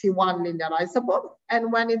 linearizable.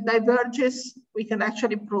 And when it diverges, we can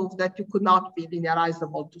actually prove that you could not be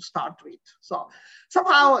linearizable to start with. So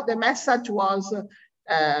somehow the message was,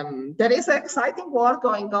 there is exciting work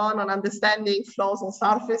going on understanding flows on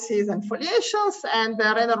surfaces and foliations, and the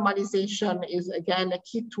renormalization is again a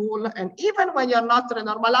key tool. And even when you're not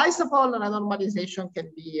renormalizable, renormalization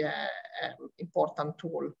can be an important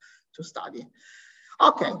tool to study.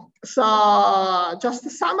 Okay, so just a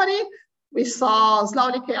summary, we saw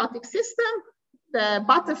slowly chaotic system. The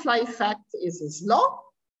butterfly effect is slow.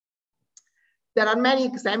 There are many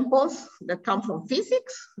examples that come from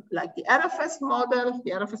physics, like the RFS model,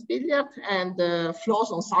 the RFS billiard, and flows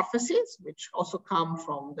on surfaces, which also come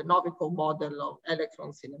from the Novikov model of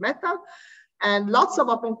electrons in a metal. And lots of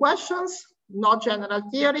open questions, not general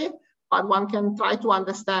theory, but one can try to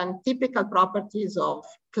understand typical properties of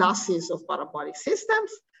classes of parabolic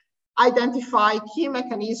systems, identify key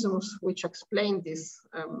mechanisms which explain these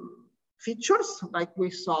features, like we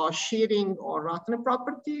saw shearing or Ratner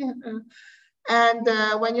property. And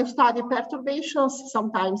when you study perturbations,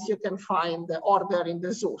 sometimes you can find the order in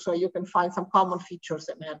the zoo. So you can find some common features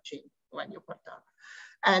emerging when you perturb.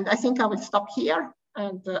 And I think I will stop here.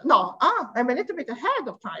 And I'm a little bit ahead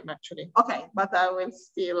of time, actually. Okay, but I will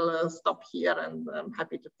still stop here, and I'm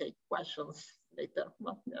happy to take questions later.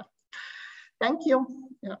 But, yeah. Thank you.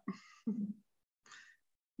 Yeah.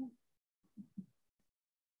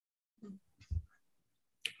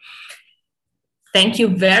 Thank you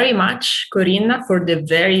very much, Corinna, for the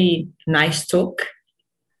very nice talk.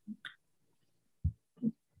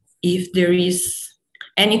 If there is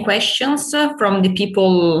any questions from the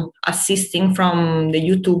people assisting from the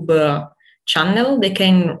YouTube channel, they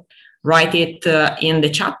can write it in the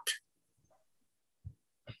chat.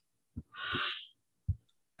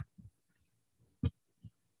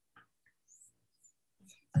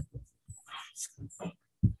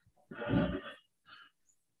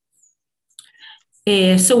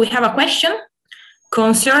 So we have a question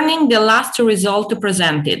concerning the last result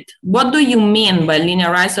presented. What do you mean by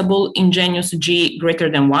linearizable ingenuous G greater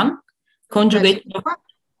than 1? Conjugate.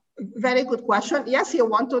 Very good question. Yes, you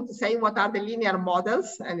want to say what are the linear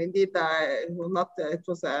models, and indeed it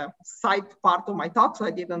was a side part of my talk, so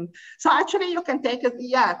I didn't. So actually, you can take it.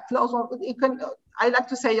 Yeah, close on. You can. I like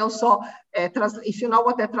to say also, if you know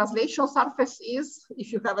what a translation surface is,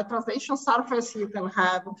 if you have a translation surface, you can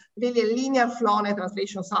have really a linear flow on a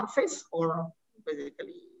translation surface, or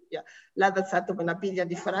basically, yeah, level set of an abelian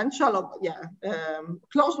differential. Of, yeah,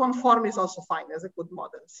 closed one form is also fine as a good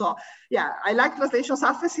model. So yeah, I like translation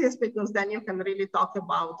surfaces because then you can really talk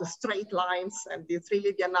about the straight lines, and it's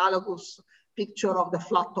really the analogous picture of the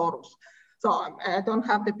flat torus. So I don't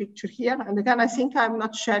have the picture here. And again, I think I'm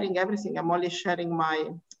not sharing everything. I'm only sharing my,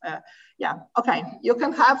 yeah, okay. You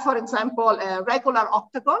can have, for example, a regular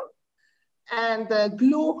octagon and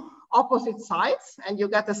glue opposite sides, and you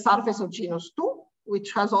get a surface of genus 2,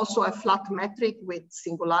 which has also a flat metric with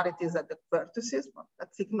singularities at the vertices, but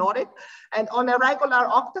let's ignore it. And on a regular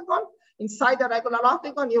octagon, inside a regular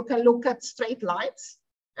octagon, you can look at straight lines.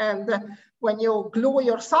 And when you glue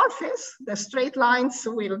your surface, the straight lines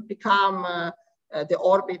will become the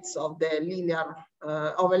orbits of the linear,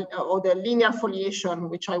 or the linear foliation,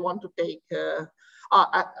 which I want to take.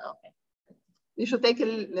 You should take a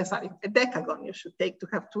decagon. You should take to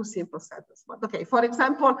have two simple sets. But okay, for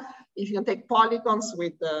example, if you take polygons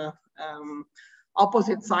with the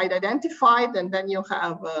opposite side identified, and then you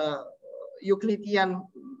have Euclidean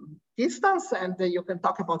distance, and you can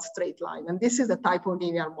talk about straight line. And this is the type of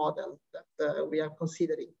linear model that we are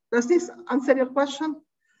considering. Does this answer your question?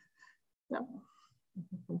 Yeah.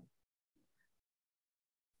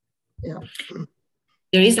 Yeah.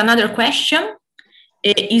 There is another question.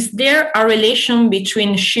 Is there a relation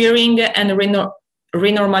between shearing and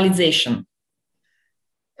renormalization?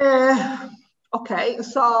 Okay,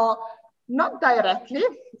 so not directly.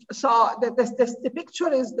 So the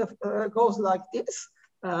picture is goes like this.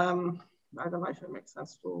 I don't know if it makes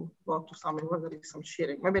sense to go to somewhere where there is some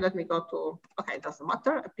shearing. Maybe let me go to, okay, it doesn't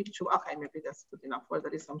matter, a picture, okay, maybe that's good enough where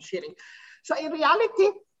there is some shearing. So in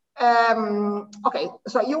reality, okay,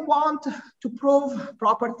 so you want to prove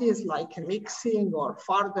properties like mixing or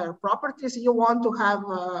further properties. You want to have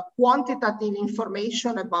quantitative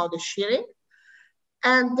information about the shearing.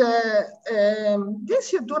 And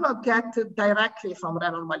this you do not get directly from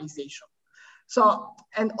renormalization. So,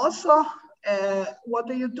 and also, what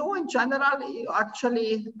do you do in general? You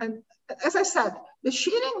actually, and as I said, the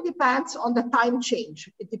shearing depends on the time change.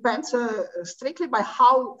 It depends strictly by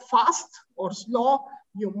how fast or slow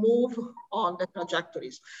you move on the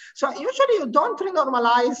trajectories. So usually you don't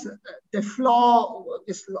renormalize the flow,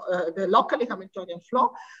 the locally Hamiltonian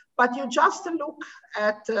flow, but you just look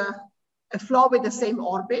at a flow with the same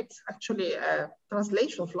orbit, actually a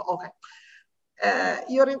translation flow. Okay.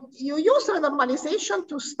 You use renormalization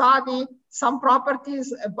to study some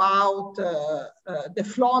properties about the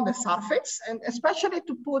flow on the surface, and especially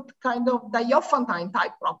to put kind of Diophantine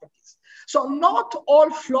type properties. So not all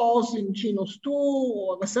flows in genus 2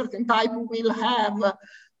 of a certain type will have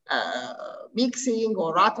mixing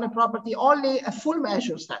or Ratner property, only a full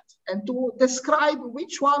measure set. And to describe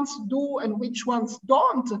which ones do and which ones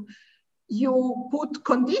don't, you put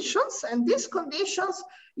conditions, and these conditions,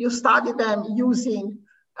 you study them using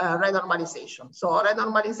renormalization. So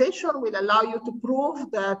renormalization will allow you to prove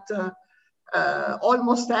that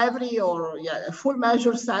almost every or a full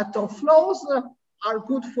measure set of flows are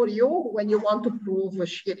good for you when you want to prove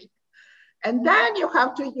shearing. And then you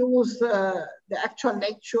have to use the actual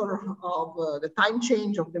nature of the time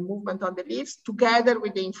change of the movement on the leaves together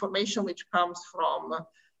with the information which comes from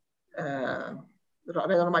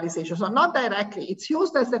renormalization. So not directly, it's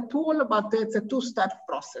used as a tool, but it's a two-step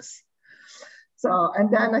process. So,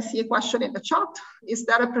 and then I see a question in the chat. Is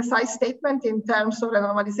there a precise statement in terms of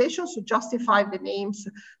renormalization to justify the names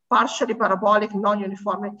partially parabolic,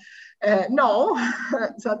 non-uniformly? No,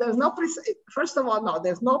 so there's no, first of all, no,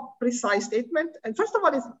 there's no precise statement. And first of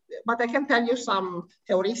all, but I can tell you some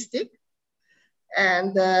heuristic.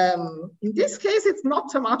 And in this case, it's not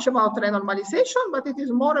so much about renormalization, but it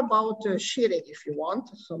is more about shearing, if you want.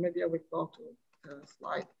 So maybe I will go to the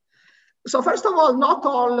slide. So first of all, not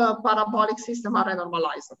all parabolic systems are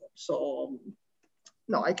renormalizable. So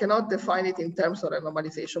no, I cannot define it in terms of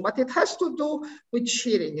renormalization, but it has to do with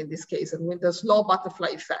shearing in this case and with the slow butterfly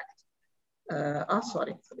effect.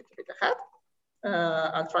 Sorry, it's a little bit ahead.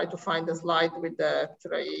 I'll try to find a slide with the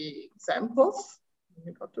 3 examples. Let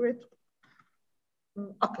me go to it.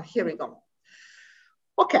 Okay, here we go.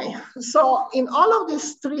 Okay, so in all of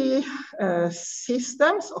these 3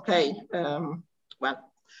 systems, okay,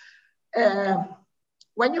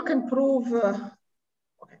 when you can prove,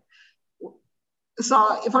 okay.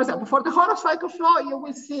 So for example, for the horocycle flow, you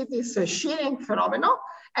will see this shearing phenomenon,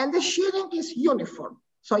 and the shearing is uniform.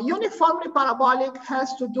 So uniformly parabolic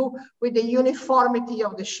has to do with the uniformity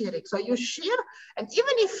of the shearing. So you shear, and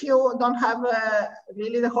even if you don't have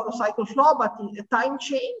really the horocycle flow, but a time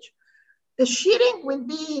change, the shearing will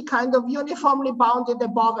be kind of uniformly bounded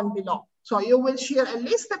above and below. So you will shear at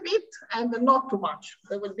least a bit and not too much.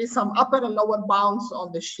 There will be some upper and lower bounds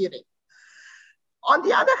on the shearing. On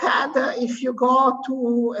the other hand, if you go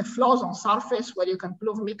to a flows on surface where you can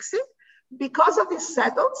prove mixing, because of these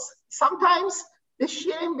settles, sometimes the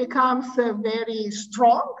shearing becomes very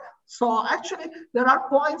strong. So actually, there are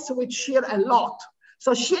points which shear a lot.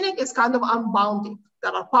 So shearing is kind of unbounded.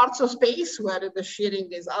 There are parts of space where the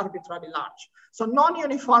shearing is arbitrarily large. So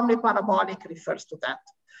non-uniformly parabolic refers to that.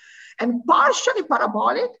 And partially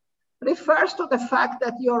parabolic refers to the fact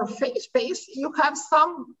that your phase space, you have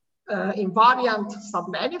some invariant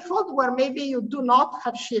submanifold where maybe you do not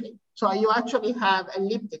have shearing. So you actually have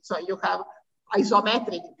elliptic, so you have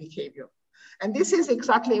isometric behavior. And this is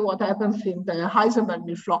exactly what happens in the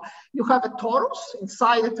Heisenberg flow. You have a torus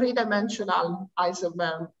inside a 3-dimensional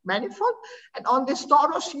Heisenberg manifold. And on this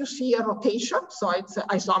torus, you see a rotation. So it's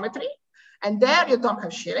isometry. And there you don't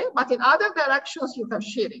have shearing, but in other directions, you have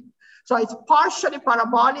shearing. So it's partially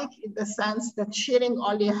parabolic in the sense that shearing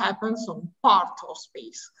only happens on part of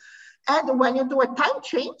space. And when you do a time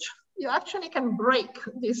change, you actually can break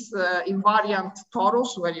this invariant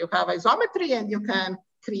torus where you have isometry and you can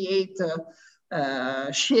create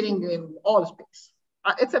shearing in all space.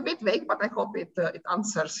 It's a bit vague, but I hope it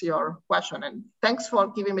answers your question. And thanks for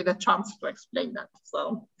giving me the chance to explain that.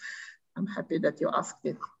 So I'm happy that you asked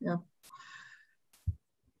it. Yeah.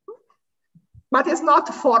 But it's not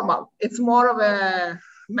formal. It's more of a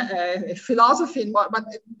philosophy. But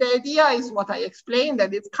the idea is what I explained,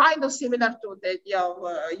 that it's kind of similar to the idea of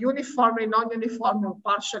uniformly, non-uniform, and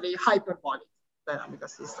partially hyperbolic dynamical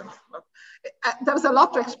systems. But there's a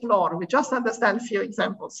lot to explore. We just understand a few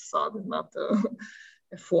examples, so there's not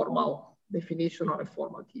a formal definition or a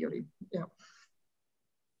formal theory. Yeah.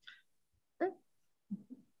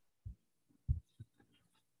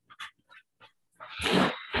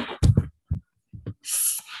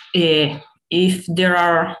 If there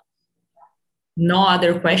are no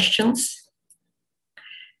other questions,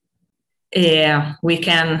 we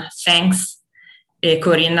can thank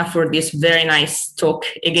Corinna for this very nice talk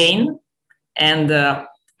again. And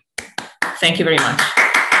Thank you very much.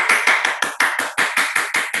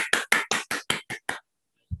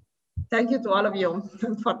 Thank you to all of you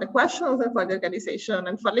for the questions and for the organization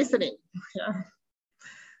and for listening. Yeah.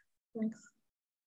 Thanks.